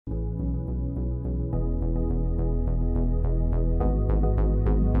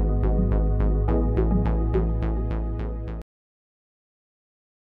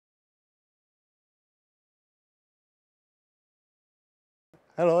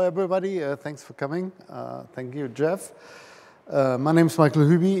Hello, everybody. Thanks for coming. Thank you, Jeff. My name is Michael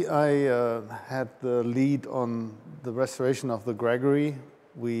Hüby. I had the lead on the restoration of the Gregory.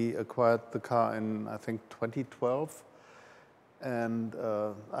 We acquired the car in, I think, 2012. And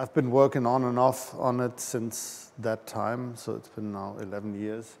I've been working on and off on it since that time. So it's been now 11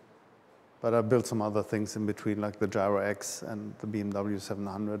 years. But I built some other things in between, like the Gyro X and the BMW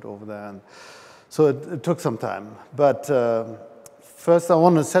 700 over there. And so it took some time. But first, I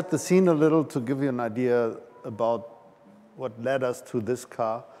want to set the scene a little to give you an idea about what led us to this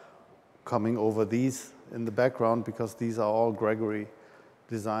car, coming over these in the background, because these are all Gregory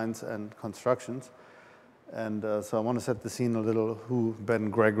designs and constructions. And so I want to set the scene a little who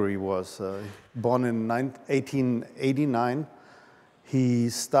Ben Gregory was. Born in 1889, he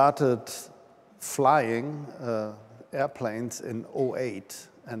started flying airplanes in '08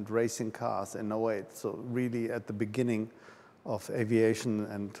 and racing cars in '08. So really at the beginning of aviation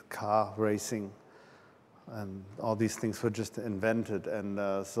and car racing. And all these things were just invented.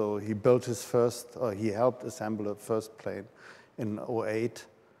 And so he built his first, or he helped assemble a first plane in '08.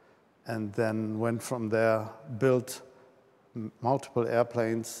 And then went from there, built multiple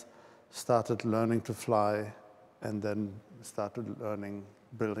airplanes, started learning to fly, and then started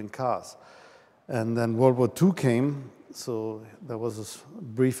building cars. And then World War II came, so there was a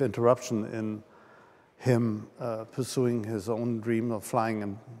brief interruption in him pursuing his own dream of flying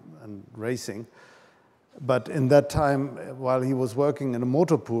and racing. But in that time, while he was working in a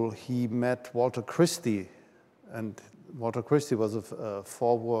motor pool, he met Walter Christie. And Walter Christie was a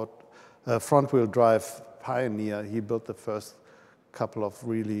front-wheel drive pioneer. He built the first couple of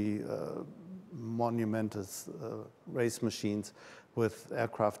really monumentous race machines with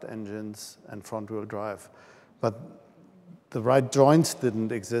aircraft engines and front-wheel drive. But the right joints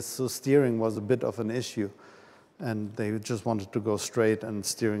didn't exist, so steering was a bit of an issue. And they just wanted to go straight, and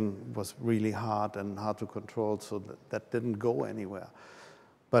steering was really hard and hard to control, so that didn't go anywhere.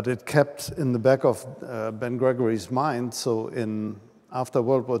 But it kept in the back of Ben Gregory's mind, so after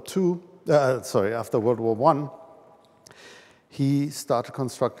World War I, he started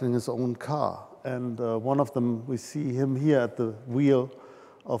constructing his own car. And one of them, we see him here at the wheel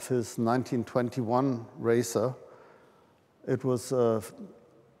of his 1921 racer. It was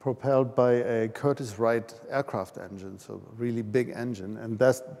propelled by a Curtiss Wright aircraft engine, so a really big engine. And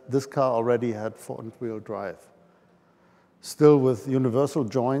this car already had front-wheel drive. Still with universal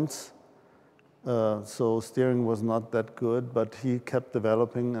joints, so steering was not that good, but he kept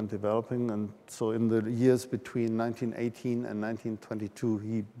developing and developing. And so in the years between 1918 and 1922,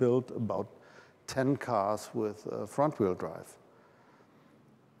 he built about 10 cars with front-wheel drive.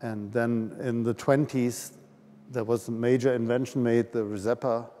 And then in the 20s, there was a major invention made, the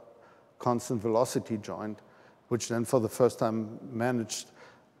Resepa constant velocity joint, which then for the first time managed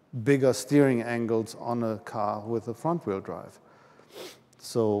bigger steering angles on a car with a front-wheel drive.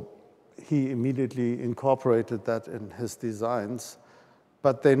 So he immediately incorporated that in his designs,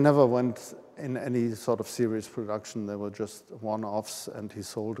 but they never went in any sort of serious production. They were just one-offs, and he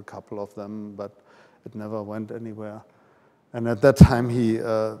sold a couple of them, but it never went anywhere. And at that time, he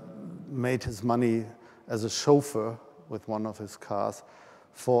made his money as a chauffeur with one of his cars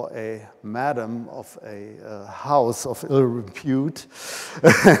for a madam of a house of ill repute.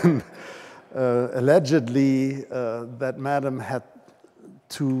 And allegedly, that madam had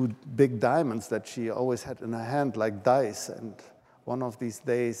two big diamonds that she always had in her hand, like dice. And one of these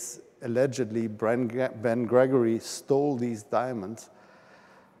days, allegedly, Ben Gregory stole these diamonds,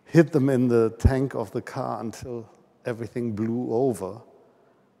 hid them in the tank of the car until everything blew over,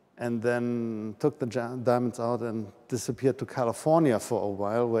 and then took the diamonds out and disappeared to California for a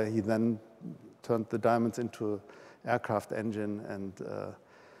while, where he then turned the diamonds into an aircraft engine and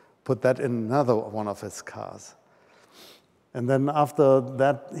put that in another one of his cars. And then after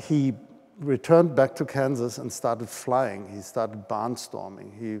that, he returned back to Kansas and started flying. He started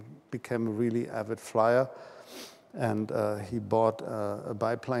barnstorming. He became a really avid flyer, and he bought a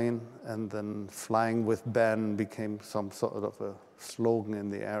biplane, and then flying with Ben became some sort of a slogan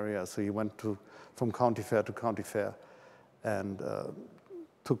in the area. So he went from county fair to county fair and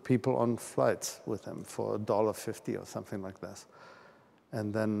took people on flights with him for $1.50 or something like this.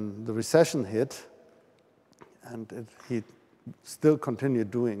 And then the recession hit, and he still continued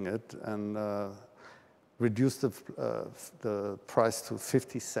doing it and reduced the price to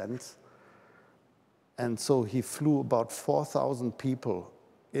 50 cents. And so he flew about 4,000 people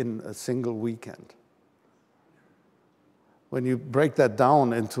in a single weekend. When you break that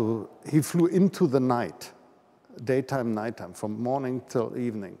down he flew into the night, daytime, nighttime, from morning till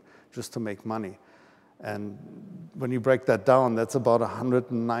evening, just to make money. And when you break that down, that's about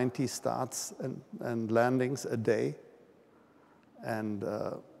 190 starts and landings a day. And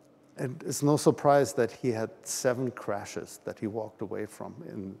it's no surprise that he had 7 crashes that he walked away from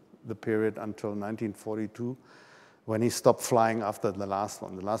in the period until 1942, when he stopped flying after the last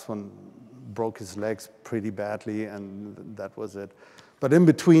one. The last one broke his legs pretty badly, and that was it. But in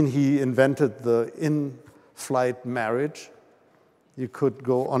between, he invented the in-flight marriage. You could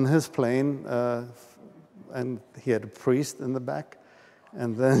go on his plane, and he had a priest in the back,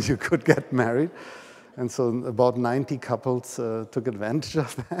 and then you could get married. And so about 90 couples took advantage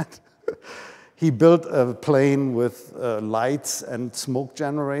of that. He built a plane with lights and smoke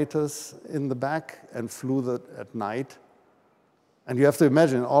generators in the back and flew that at night. And you have to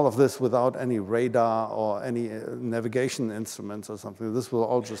imagine all of this without any radar or any navigation instruments or something. This was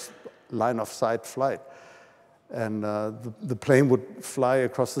all just line-of-sight flight. And the plane would fly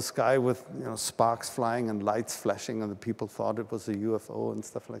across the sky with sparks flying and lights flashing, and the people thought it was a UFO and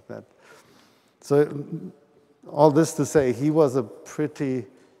stuff like that. So all this to say, he was a pretty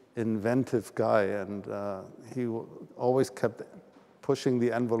inventive guy, and he always kept pushing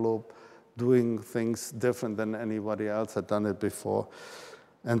the envelope, doing things different than anybody else had done it before.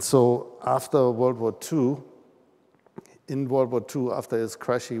 And so after World War II, in World War II, after his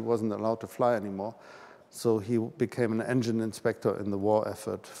crash, he wasn't allowed to fly anymore. So he became an engine inspector in the war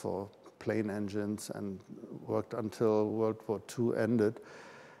effort for plane engines and worked until World War II ended.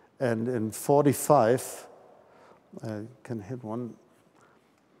 And in 1945, I can hit one.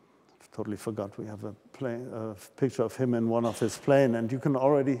 I've totally forgot we have a picture of him in one of his planes, and you can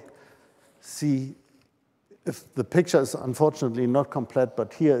already see, if the picture is unfortunately not complete,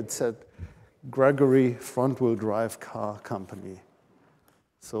 but here it said Gregory front-wheel drive car company.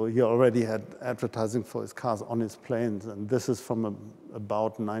 So he already had advertising for his cars on his planes, and this is from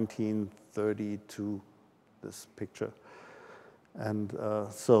about 1932, this picture. And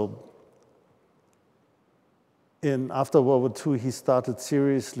so after World War II, he started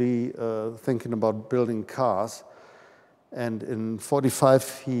seriously thinking about building cars. And in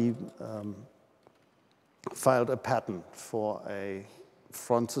 1945, he filed a patent for a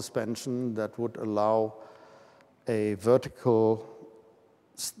front suspension that would allow a vertical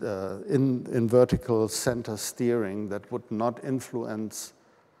in vertical center steering that would not influence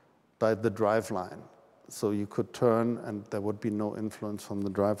by the driveline. So you could turn and there would be no influence from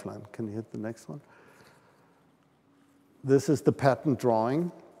the driveline. Can you hit the next one? This is the patent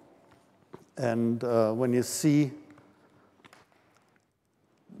drawing. And when you see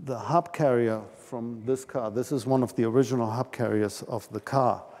the hub carrier from this car, this is one of the original hub carriers of the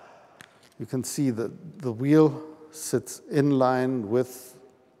car. You can see that the wheel sits in line with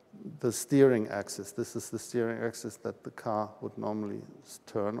the steering axis. This is the steering axis that the car would normally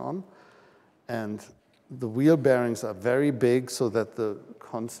turn on. And the wheel bearings are very big so that the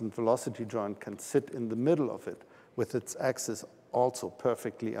constant velocity joint can sit in the middle of it with its axis also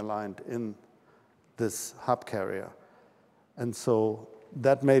perfectly aligned in this hub carrier. And so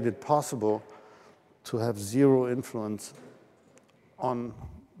that made it possible to have zero influence on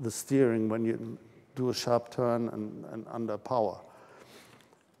the steering when you do a sharp turn and under power.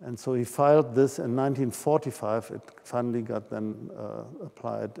 And so he filed this in 1945. It finally got then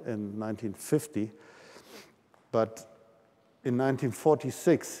applied in 1950. But in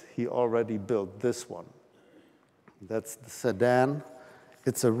 1946, he already built this one. That's the sedan.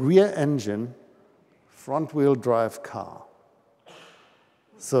 It's a rear engine, front-wheel drive car.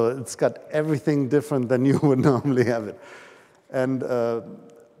 So it's got everything different than you would normally have it. And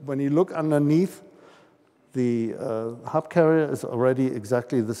when you look underneath, the hub carrier is already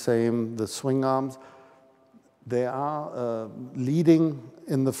exactly the same. The swing arms, they are leading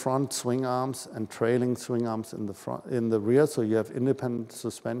in the front swing arms and trailing swing arms in the rear, so you have independent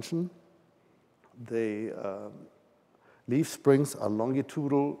suspension. The leaf springs are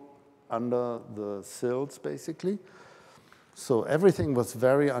longitudinal under the sills, basically. So everything was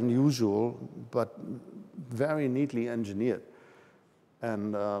very unusual, but very neatly engineered.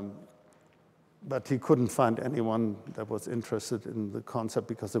 And but he couldn't find anyone that was interested in the concept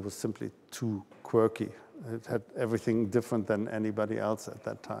because it was simply too quirky. It had everything different than anybody else at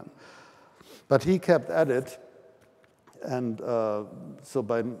that time. But he kept at it, and so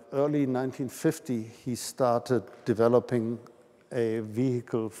by early 1950, he started developing a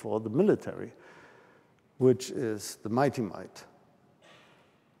vehicle for the military, which is the Mighty Might.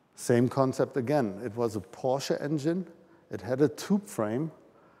 Same concept again. It was a Porsche engine. It had a tube frame.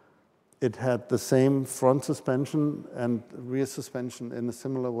 It had the same front suspension and rear suspension in a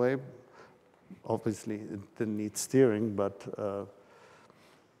similar way. Obviously, it didn't need steering, but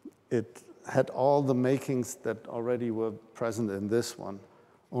it had all the makings that already were present in this one,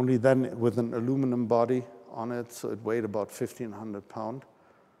 only then with an aluminum body on it, so it weighed about 1,500 pounds.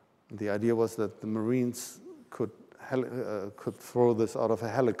 The idea was that the Marines could throw this out of a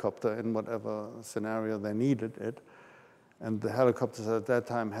helicopter in whatever scenario they needed it. And the helicopters at that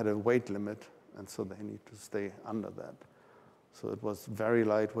time had a weight limit, and so they need to stay under that. So it was very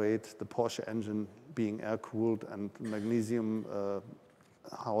lightweight, the Porsche engine being air-cooled, and magnesium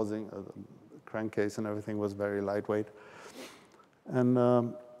housing, crankcase and everything was very lightweight.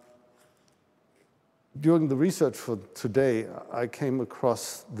 And during the research for today, I came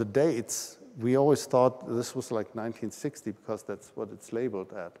across the dates. We always thought this was like 1960 because that's what it's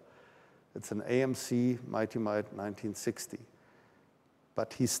labeled at. It's an AMC Mighty Might 1960.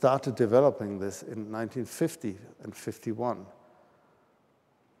 But he started developing this in 1950 and 51.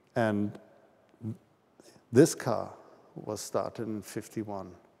 And this car was started in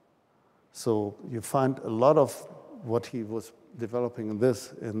 51. So you find a lot of what he was developing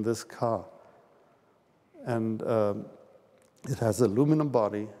in this car. And it has an aluminum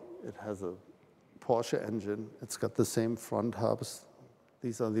body, it has a Porsche engine, it's got the same front hubs.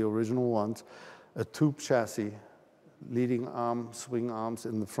 These are the original ones. A tube chassis, leading arm, swing arms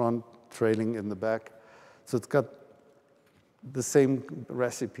in the front, trailing in the back. So it's got the same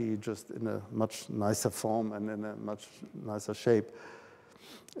recipe, just in a much nicer form and in a much nicer shape.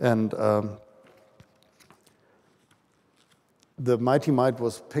 And the Mighty Might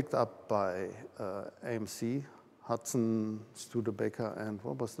was picked up by AMC, Hudson, Studebaker, and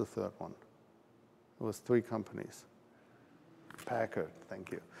what was the third one? It was 3 companies. Packard,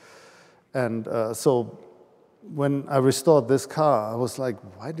 thank you. And so when I restored this car, I was like,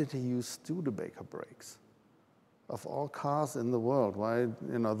 why did he use Studebaker brakes? Of all cars in the world, why,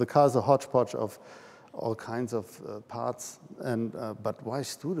 the car's a hodgepodge of all kinds of parts, and but why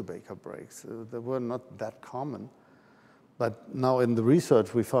Studebaker brakes? They were not that common. But now in the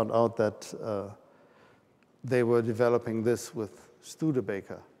research, we found out that they were developing this with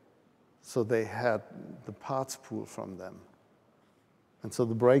Studebaker. So they had the parts pool from them. And so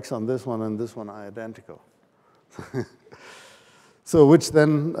the brakes on this one and this one are identical. So which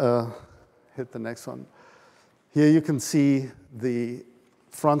then, hit the next one. Here you can see the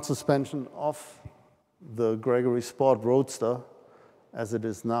front suspension of the Gregory Sport Roadster as it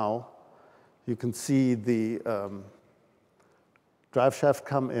is now. You can see the drive shaft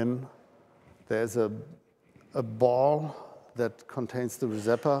come in. There's a ball that contains the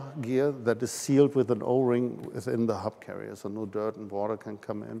Reserva gear that is sealed with an O-ring within the hub carrier, so no dirt and water can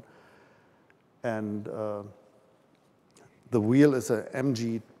come in. And the wheel is a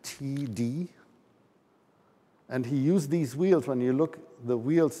MGTD. And he used these wheels. When you look, the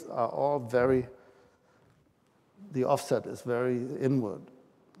wheels are all the offset is very inward.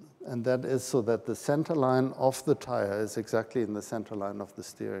 And that is so that the center line of the tire is exactly in the center line of the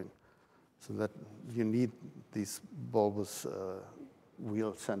steering. So that you need these bulbous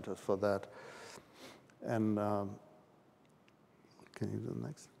wheel centers for that. And can you do the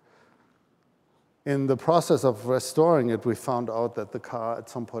next? In the process of restoring it, we found out that the car at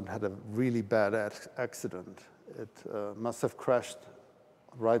some point had a really bad accident. It must have crashed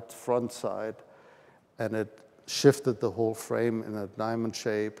right front side, and it shifted the whole frame in a diamond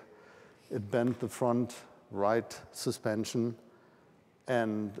shape. It bent the front right suspension,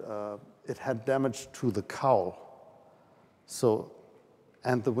 and it had damage to the cowl. So,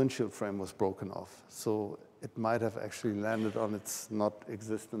 and the windshield frame was broken off. So it might have actually landed on its not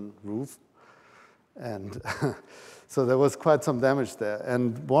existent roof. And so there was quite some damage there.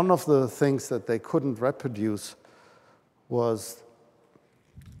 And one of the things that they couldn't reproduce was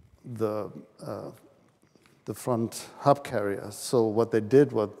the front hub carrier. So what they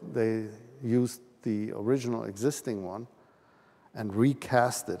did was they used the original existing one and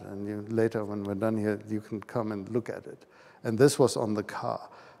recast it. And later, when we're done here, you can come and look at it. And this was on the car.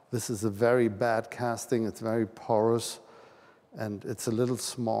 This is a very bad casting. It's very porous. And it's a little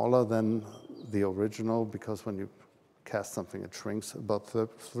smaller than the original, because when you cast something, it shrinks about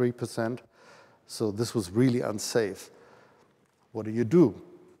 3%. So this was really unsafe. What do?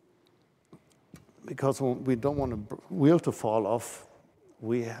 Because we don't want a wheel to fall off,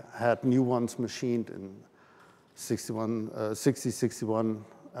 we had new ones machined in 6061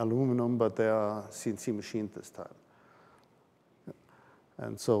 aluminum, but they are CNC machined this time.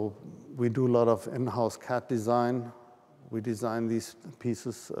 And so we do a lot of in-house CAD design. We design these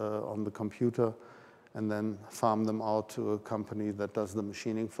pieces on the computer and then farm them out to a company that does the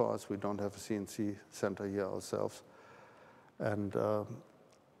machining for us. We don't have a CNC center here ourselves. And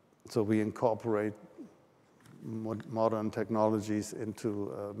so we incorporate modern technologies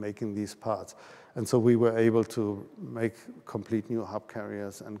into making these parts. And so we were able to make complete new hub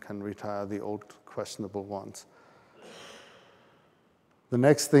carriers and can retire the old questionable ones. The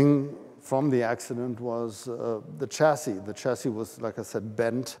next thing from the accident was the chassis. The chassis was, like I said,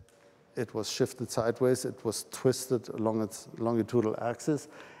 bent. It was shifted sideways. It was twisted along its longitudinal axis.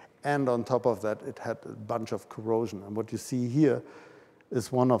 And on top of that, it had a bunch of corrosion. And what you see here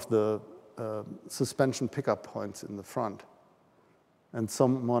is one of the suspension pickup points in the front. And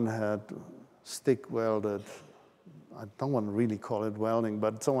someone had stick welded, I don't want to really call it welding,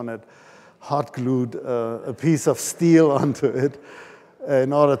 but someone had hot glued a piece of steel onto it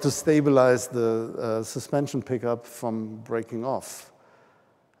in order to stabilize the suspension pickup from breaking off.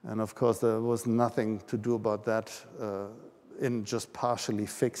 And of course, there was nothing to do about that in just partially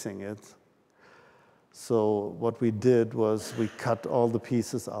fixing it. So what we did was we cut all the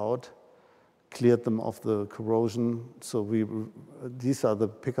pieces out, cleared them of the corrosion. So these are the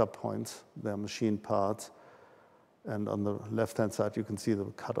pickup points. They're machine parts. And on the left-hand side, you can see the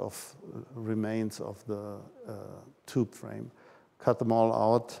cut-off remains of the tube frame. Cut them all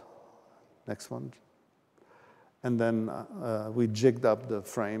out. Next one. And then we jigged up the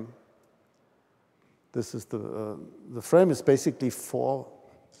frame. This is the frame is basically 4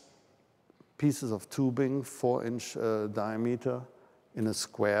 pieces of tubing, 4-inch diameter in a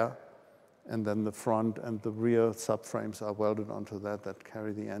square. And then the front and the rear subframes are welded onto that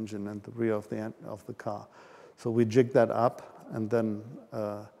carry the engine and the rear of the car. So we jigged that up and then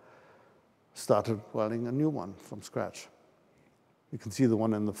started welding a new one from scratch. You can see the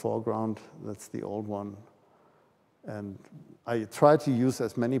one in the foreground. That's the old one. And I try to use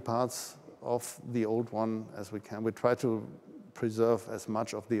as many parts of the old one as we can. We try to preserve as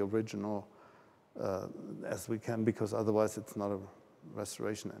much of the original as we can, because otherwise it's not a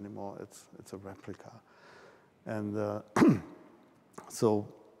restoration anymore. It's a replica. And so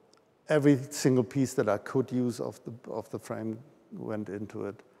every single piece that I could use of the frame went into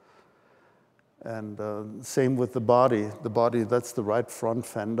it. And same with the body. The body, that's the right front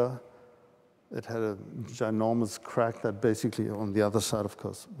fender. It had a ginormous crack that basically on the other side, of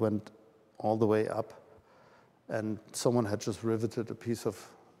course, went all the way up. And someone had just riveted a piece of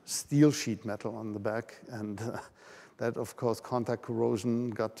steel sheet metal on the back. And that, of course, contact corrosion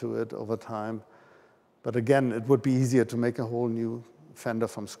got to it over time. But again, it would be easier to make a whole new fender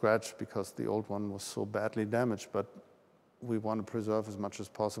from scratch because the old one was so badly damaged. But we want to preserve as much as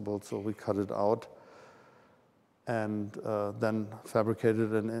possible, so we cut it out and then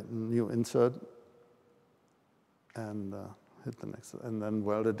fabricated a new insert and hit the next, and then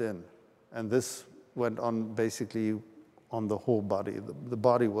welded in. And this went on basically on the whole body. The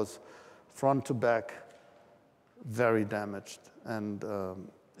body was front to back very damaged. And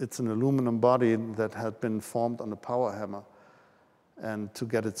it's an aluminum body that had been formed on a power hammer. And to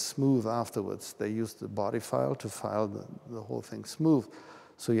get it smooth afterwards, they used the body file to file the whole thing smooth.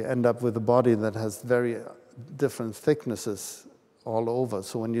 So you end up with a body that has very different thicknesses all over.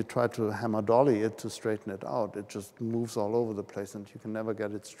 So when you try to hammer dolly it to straighten it out, it just moves all over the place and you can never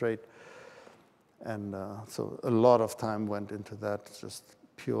get it straight. And so a lot of time went into that, just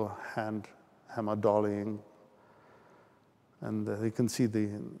pure hand hammer dollying. And you can see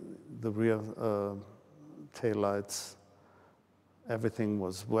the rear taillights. Everything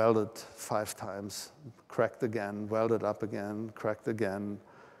was welded 5 times, cracked again, welded up again, cracked again.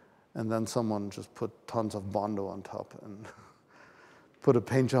 And then someone just put tons of Bondo on top and put a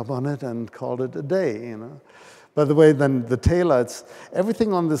paint job on it and called it a day, you know. By the way, then the taillights,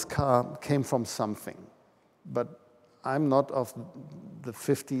 everything on this car came from something. But I'm not of the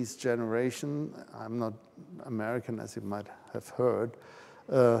 50s generation. I'm not American, as you might have heard.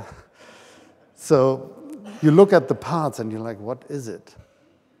 So you look at the parts and you're like, what is it?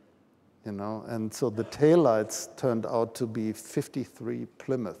 You know, and so the taillights turned out to be 53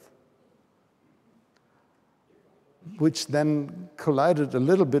 Plymouth, which then collided a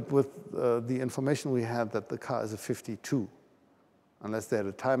little bit with the information we had that the car is a 52. Unless they had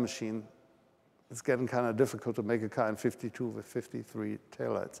a time machine, it's getting kind of difficult to make a car in 52 with 53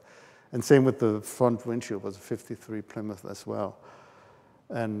 taillights. And same with the front windshield, was a 53 Plymouth as well.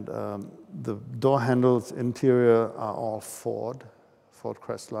 And the door handles interior are all Ford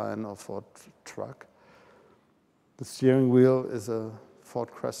Crestline or Ford truck. The steering wheel is a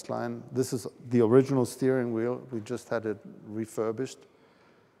Ford Crestline. This is the original steering wheel. We just had it refurbished.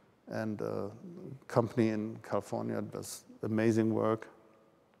 And a company in California does amazing work.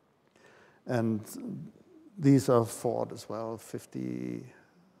 And these are Ford as well,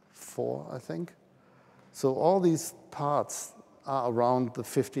 54, I think. So all these parts are around the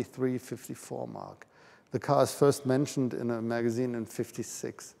 53, 54 mark. The car is first mentioned in a magazine in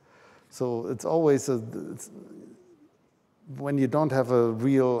 '56. So it's always when you don't have a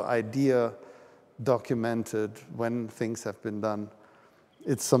real idea documented when things have been done,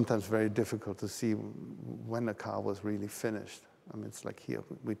 it's sometimes very difficult to see when a car was really finished. I mean, it's like here,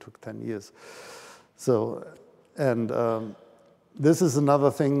 we took 10 years. So, and this is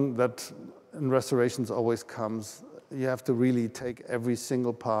another thing that in restorations always comes. You have to really take every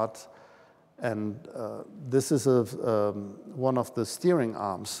single part, and this is one of the steering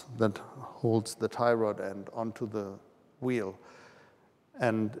arms that holds the tie rod end onto the wheel.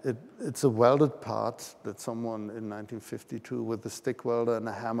 And it's a welded part that someone in 1952 with a stick welder and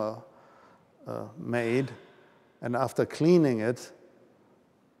a hammer made. And after cleaning it,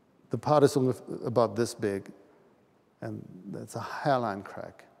 the part is only about this big, and there's a hairline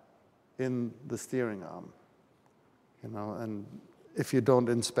crack in the steering arm. You know, and if you don't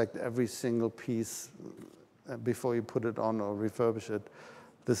inspect every single piece before you put it on or refurbish it,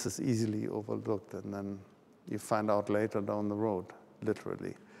 this is easily overlooked, and then you find out later down the road,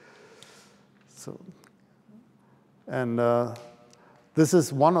 literally. So, and this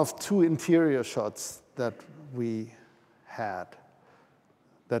is one of two interior shots that we had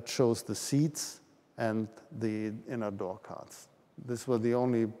that shows the seats and the inner door cards. These were the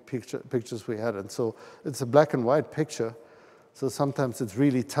only pictures we had. And so it's a black and white picture. So sometimes it's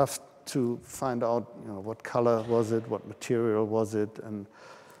really tough to find out, you know, what color was it, what material was it. And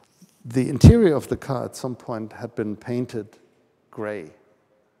the interior of the car at some point had been painted gray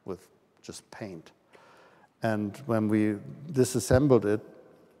with just paint. And when we disassembled it,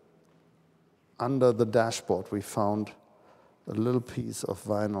 under the dashboard, we found a little piece of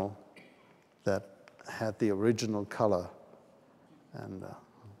vinyl that had the original color. And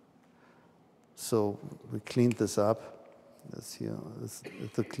so we cleaned this up. This here is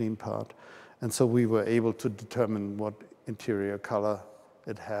the clean part. And so we were able to determine what interior color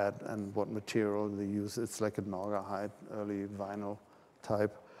it had and what material they used. It's like a Naugahyde, early vinyl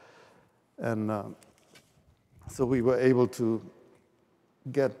type. And so we were able to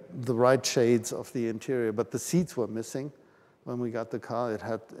get the right shades of the interior, but the seats were missing. When we got the car, it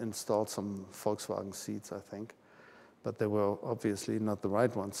had installed some Volkswagen seats, I think, but they were obviously not the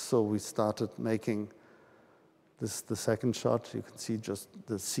right ones. So we started making this, the second shot. You can see just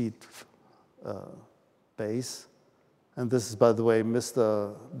the seat base. And this is, by the way,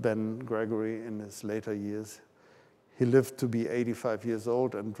 Mr. Ben Gregory in his later years. He lived to be 85 years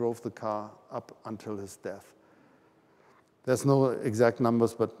old and drove the car up until his death. There's no exact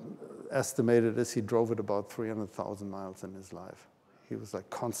numbers, but estimated is he drove it about 300,000 miles in his life. He was like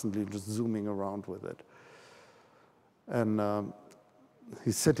constantly just zooming around with it. And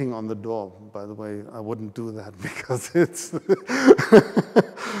he's sitting on the door. By the way, I wouldn't do that because it's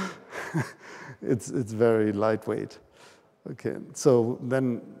it's very lightweight. Okay, so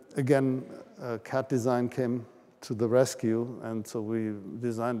then again, CAD design came to the rescue, and so we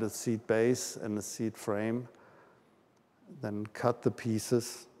designed a seat base and a seat frame, then cut the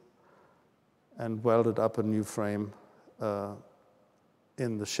pieces and welded up a new frame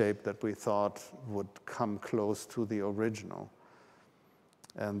in the shape that we thought would come close to the original.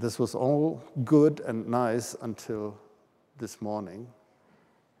 And this was all good and nice until this morning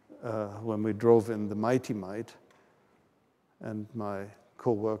when we drove in the Mighty Might, and my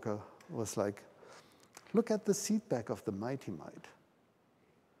co-worker was like, "Look at the seat back of the Mighty Might."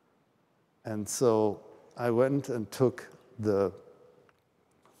 And so I went and took the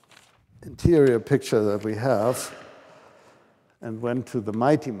interior picture that we have and went to the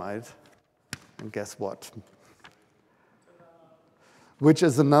Mighty Might, and guess what? Which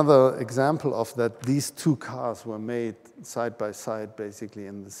is another example of that these two cars were made side by side, basically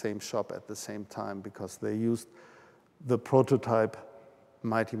in the same shop at the same time, because they used the prototype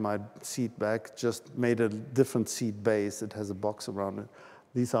Mighty Might seat back, just made a different seat base. It has a box around it.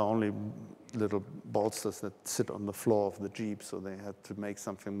 These are only little bolsters that sit on the floor of the Jeep, so they had to make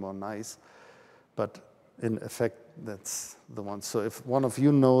something more nice. But in effect, that's the one. So if one of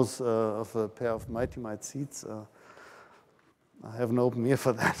you knows of a pair of Mighty Might seats, I have an open ear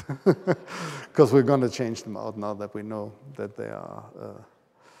for that, because we're going to change them out now that we know that they are.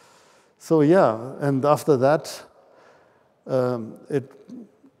 So yeah, and after that,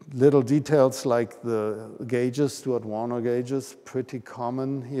 little details like the gauges, Stuart Warner gauges, pretty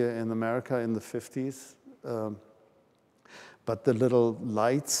common here in America in the 50s. But the little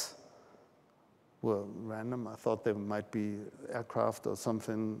lights were random. I thought they might be aircraft or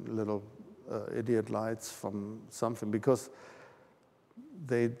something, little idiot lights from something, because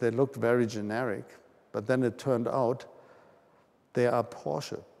they looked very generic. But then it turned out they are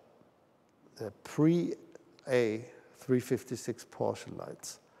Porsche. they're pre-A 356 Porsche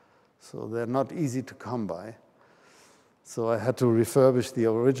lights. So they're not easy to come by. So I had to refurbish the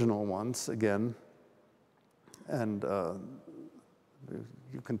original ones again. And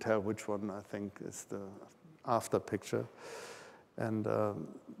you can tell which one I think is the after picture. And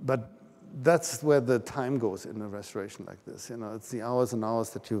but that's where the time goes in a restoration like this. You know, it's the hours and hours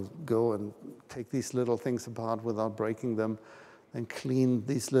that you go and take these little things apart without breaking them, and clean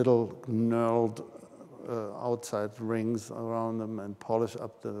these little knurled outside rings around them, and polish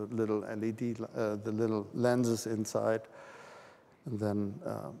up the little LED, the little lenses inside. And then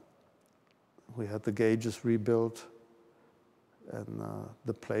we had the gauges rebuilt, and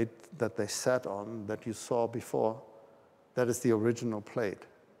the plate that they sat on that you saw before, that is the original plate.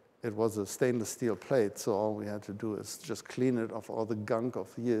 It was a stainless steel plate, so all we had to do is just clean it of all the gunk of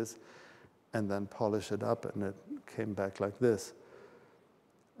years and then polish it up, and it came back like this.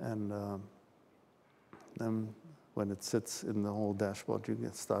 And then when it sits in the whole dashboard, you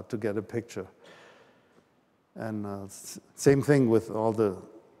can start to get a picture. And same thing with all the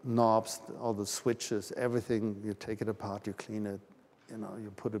knobs, all the switches, everything. You take it apart, you clean it, you know,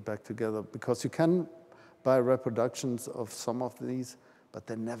 you put it back together. Because you can buy reproductions of some of these, but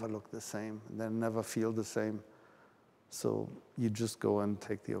they never look the same. They never feel the same. So you just go and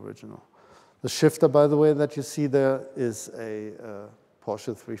take the original. The shifter, by the way, that you see there is a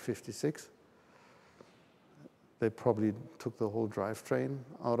Porsche 356. They probably took the whole drivetrain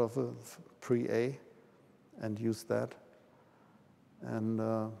out of a pre-A and used that. And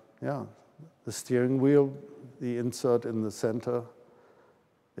yeah, the steering wheel, the insert in the center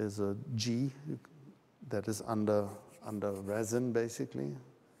is a G that is under resin, basically.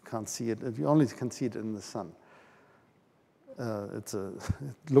 Can't see it. You only can see it in the sun. It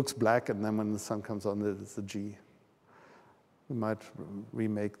looks black, and then when the sun comes on it, it's a G. We might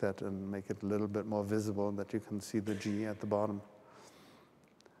remake that and make it a little bit more visible, that you can see the G at the bottom.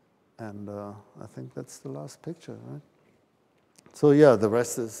 And I think that's the last picture, right? So yeah, the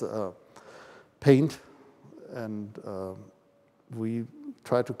rest is paint, and we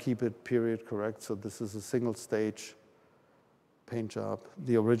try to keep it period correct. So this is a single stage paint job.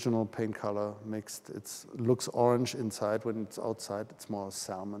 The original paint color mixed. It looks orange inside. When it's outside, it's more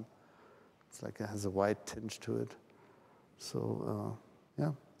salmon. It's like it has a white tinge to it. So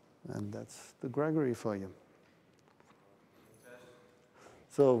yeah, and that's the Gregory for you.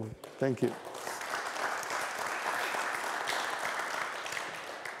 So thank you.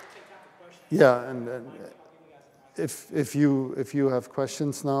 Yeah, and if you have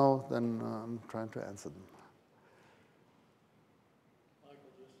questions now, then I'm trying to answer them. Michael,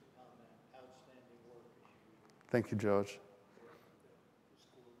 just a comment. Outstanding work. Thank you, George.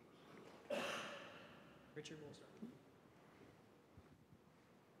 Richard, we'll start.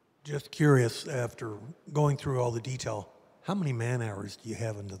 Just curious, after going through all the detail, how many man hours do you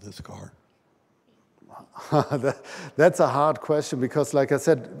have into this car? That's a hard question, because, like I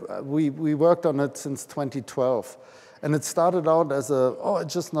said, we worked on it since 2012. And it started out as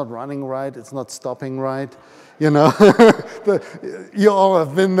it's just not running right, it's not stopping right, you know. You all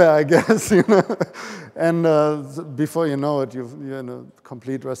have been there, I guess, you know. And before you know it, you're in a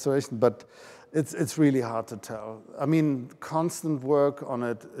complete restoration. But it's really hard to tell. I mean, constant work on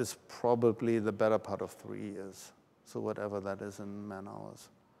it is probably the better part of 3 years. So whatever that is in man hours.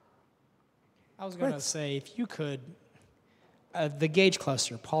 I was going to say, if you could, the gauge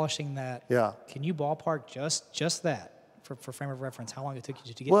cluster, polishing that, yeah. Can you ballpark just that for frame of reference, how long it took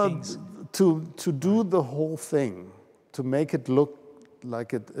you to get things? Well, to do the whole thing, to make it look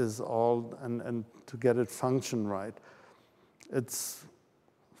like it is all, and to get it function right, it's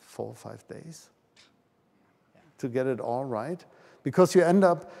 4 or 5 days to get it all right. Because you end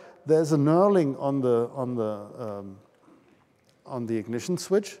up, there's a knurling on the ignition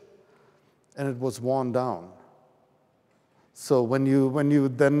switch, and it was worn down. So when you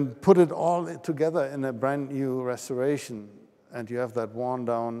then put it all together in a brand new restoration, and you have that worn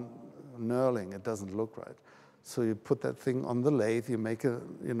down knurling, it doesn't look right. So you put that thing on the lathe, you make a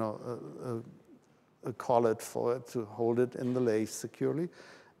collet for it to hold it in the lathe securely,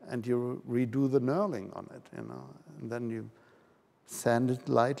 and you redo the knurling on it, you know. And then you sand it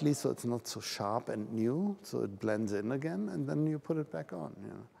lightly so it's not so sharp and new, so it blends in again, and then you put it back on, you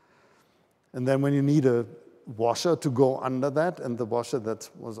know. And then when you need a washer to go under that, and the washer that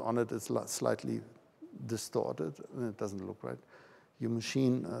was on it is slightly distorted, and it doesn't look right, you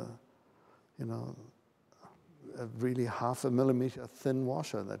machine, a really 0.5 millimeter thin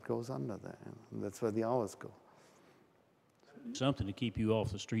washer that goes under there, and that's where the hours go. Something to keep you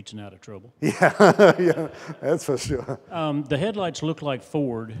off the streets and out of trouble. Yeah, yeah, that's for sure. The headlights look like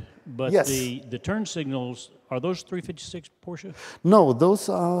Ford, but Yes. the turn signals, are those 356 Porsche? No, those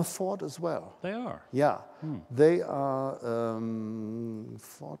are Ford as well. They are. Yeah, they are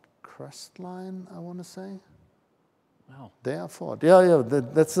Ford Crestline, I want to say. Wow. They are Ford. Yeah, yeah,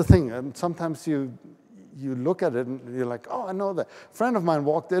 that's the thing. And sometimes you look at it and you're like, oh, I know that. A friend of mine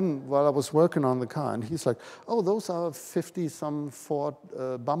walked in while I was working on the car, and he's like, oh, those are 50-some Ford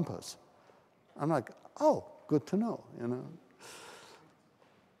bumpers. I'm like, oh, good to know, you know.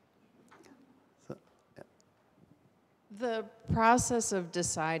 So, yeah. The process of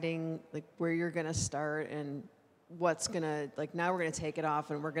deciding like where you're gonna start and what's gonna, like, now we're gonna take it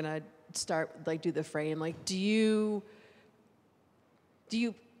off and we're gonna start, like, do the frame. Like, do you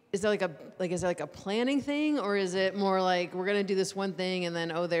is there like a planning thing, or is it more like we're gonna do this one thing and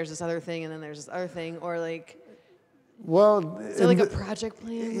then, oh, there's this other thing and then there's this other thing, or like, Well, is there like a project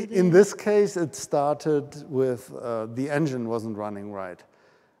plan with in it? this case, it started with the engine wasn't running right,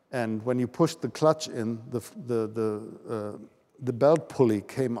 and when you pushed the clutch in, the belt pulley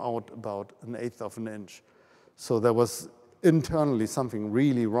came out about 1/8 of an inch, so there was internally something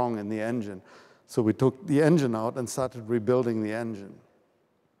really wrong in the engine. So we took the engine out and started rebuilding the engine.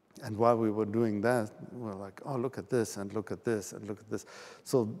 And while we were doing that, we were like, oh, look at this, and look at this, and look at this.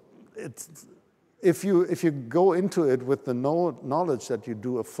 So it's, if you go into it with the knowledge that you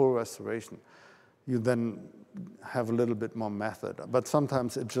do a full restoration, you then have a little bit more method. But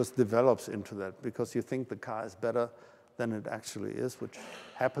sometimes it just develops into that because you think the car is better than it actually is, which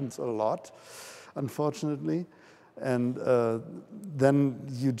happens a lot, unfortunately. And then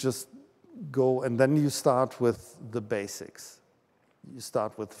you just go, and then you start with the basics. You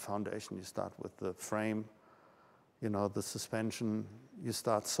start with the foundation, you start with the frame, you know, the suspension, you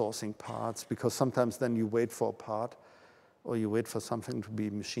start sourcing parts, because sometimes then you wait for a part or you wait for something to be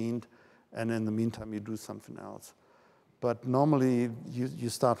machined, and in the meantime you do something else. But normally you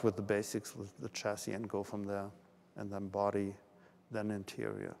start with the basics, with the chassis, and go from there, and then body, then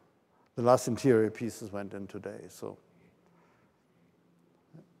interior. The last interior pieces went in today, so.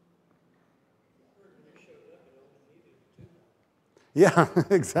 Yeah,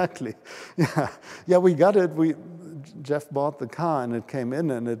 exactly. Yeah, we got it. Jeff bought the car, and it came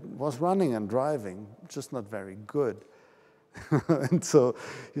in, and it was running and driving, just not very good. And so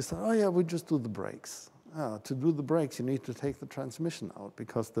you said, oh yeah, we just do the brakes. To do the brakes, you need to take the transmission out,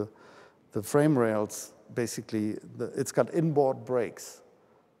 because the frame rails, basically, it's got inboard brakes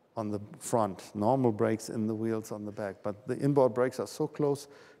on the front, normal brakes in the wheels on the back, but the inboard brakes are so close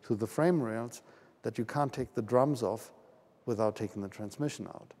to the frame rails that you can't take the drums off without taking the transmission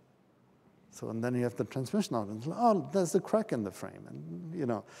out. So, and then you have the transmission out, and oh, there's a crack in the frame, and you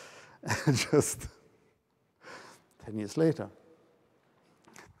know, just 10 years later.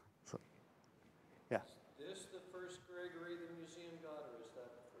 So, yeah. Is this the first Gregory the museum got, or is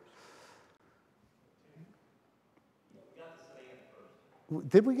that the first?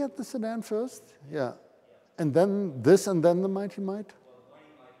 Did we get the sedan first? Yeah. And then this, and then the Mighty Might?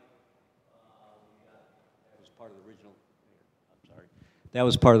 That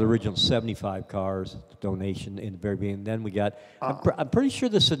was part of the original 75 cars donation in the very beginning. Then we got, I'm pretty sure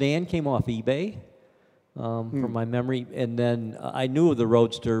the sedan came off eBay, from my memory. And then I knew of the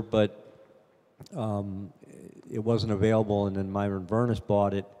Roadster, but it wasn't available. And then Myron Vernus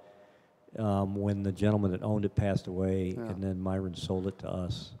bought it when the gentleman that owned it passed away. Yeah. And then Myron sold it to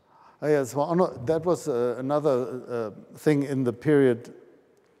us. Oh, yes, well, that was another thing in the period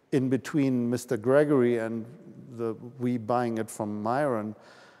in between Mr. Gregory and we buying it from Myron.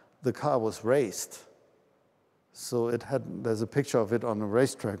 The car was raced. So there's a picture of it on a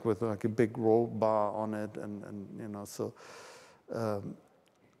racetrack with like a big roll bar on it, and you know, so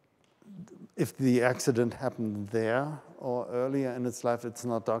if the accident happened there or earlier in its life, it's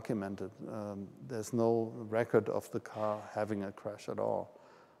not documented. There's no record of the car having a crash at all.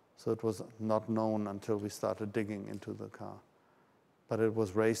 So it was not known until we started digging into the car. But it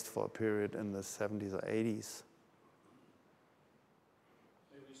was raced for a period in the 70s or 80s.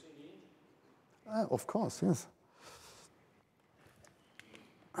 Of course, yes.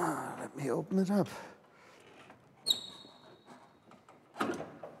 Let me open it up.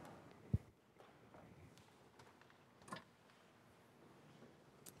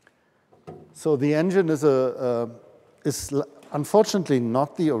 So the engine is unfortunately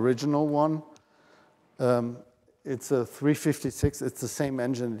not the original one. It's a 356. It's the same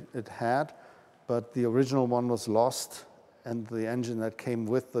engine it had, but the original one was lost. And the engine that came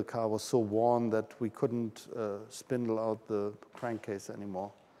with the car was so worn that we couldn't spindle out the crankcase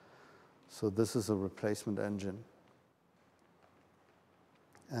anymore. So this is a replacement engine.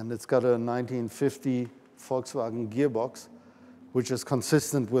 And it's got a 1950 Volkswagen gearbox, which is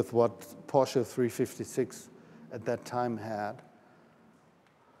consistent with what Porsche 356 at that time had.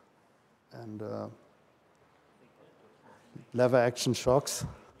 And lever action shocks.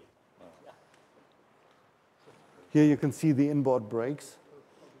 Here you can see the inboard brakes.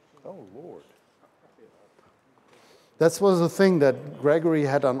 Oh, Lord. That was the thing that Gregory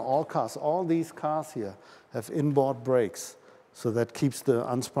had on all cars. All these cars here have inboard brakes, so that keeps the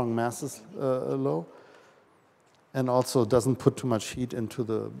unsprung masses low, and also doesn't put too much heat into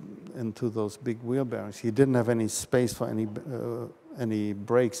those big wheel bearings. He didn't have any space for any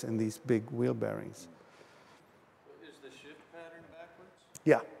brakes in these big wheel bearings. Is the shift pattern backwards?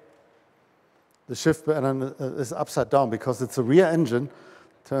 Yeah. The shift pattern is upside down because it's a rear engine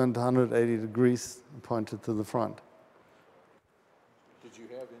turned 180 degrees and pointed to the front. Did you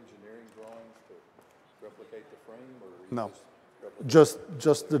have engineering drawings to replicate the frame, or were you No, just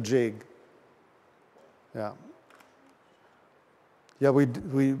just the jig. Yeah. Yeah,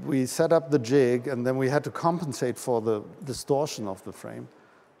 we set up the jig, and then we had to compensate for the distortion of the frame,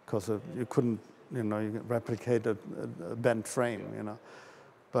 because you couldn't, you could replicate a bent frame,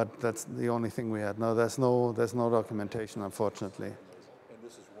 But that's the only thing we had. No, there's no documentation, unfortunately. And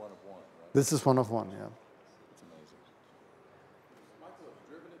this is one of one, right? This is one of one, yeah. It's amazing. Michael, have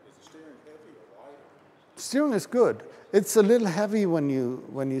you driven it? Is the steering heavy or light? Steering is good. It's a little heavy when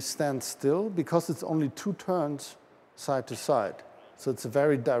you stand still, because it's only 2 turns side to side. So it's a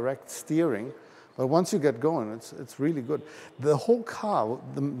very direct steering. But once you get going, it's really good. The whole car,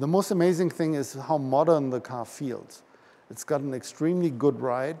 the most amazing thing is how modern the car feels. It's got an extremely good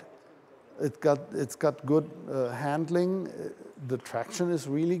ride. It's got good handling. The traction is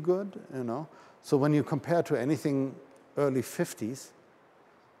really good, So when you compare to anything early 50s,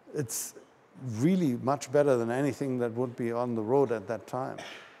 it's really much better than anything that would be on the road at that time.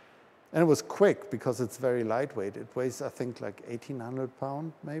 And it was quick because it's very lightweight. It weighs, I think, like 1,800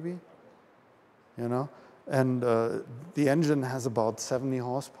 pounds, maybe, And the engine has about 70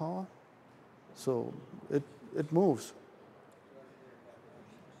 horsepower, so it moves.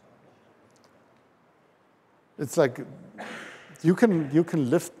 It's like you can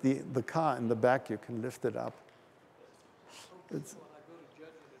lift the car in the back. You can lift it up.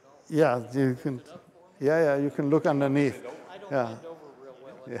 Yeah, you can. Yeah, you can look underneath. I don't Yeah. bend over real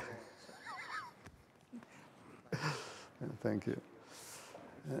well. Yeah. Thank you.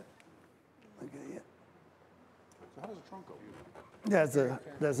 Okay, yeah. So how does the trunk go?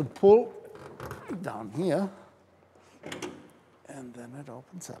 There's a pull down here, and then it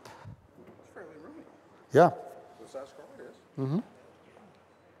opens up. It's fairly roomy. Yeah, The size car it is.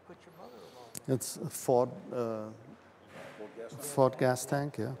 Put your mother-in-law. it's a Ford Ford gas tank. Ford gas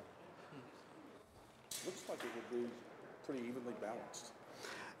tank. Yeah. Looks like it would be pretty evenly balanced.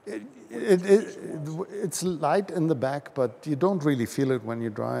 It's light in the back, but you don't really feel it when you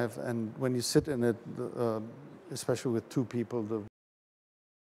drive, and when you sit in it, especially with 2 people, the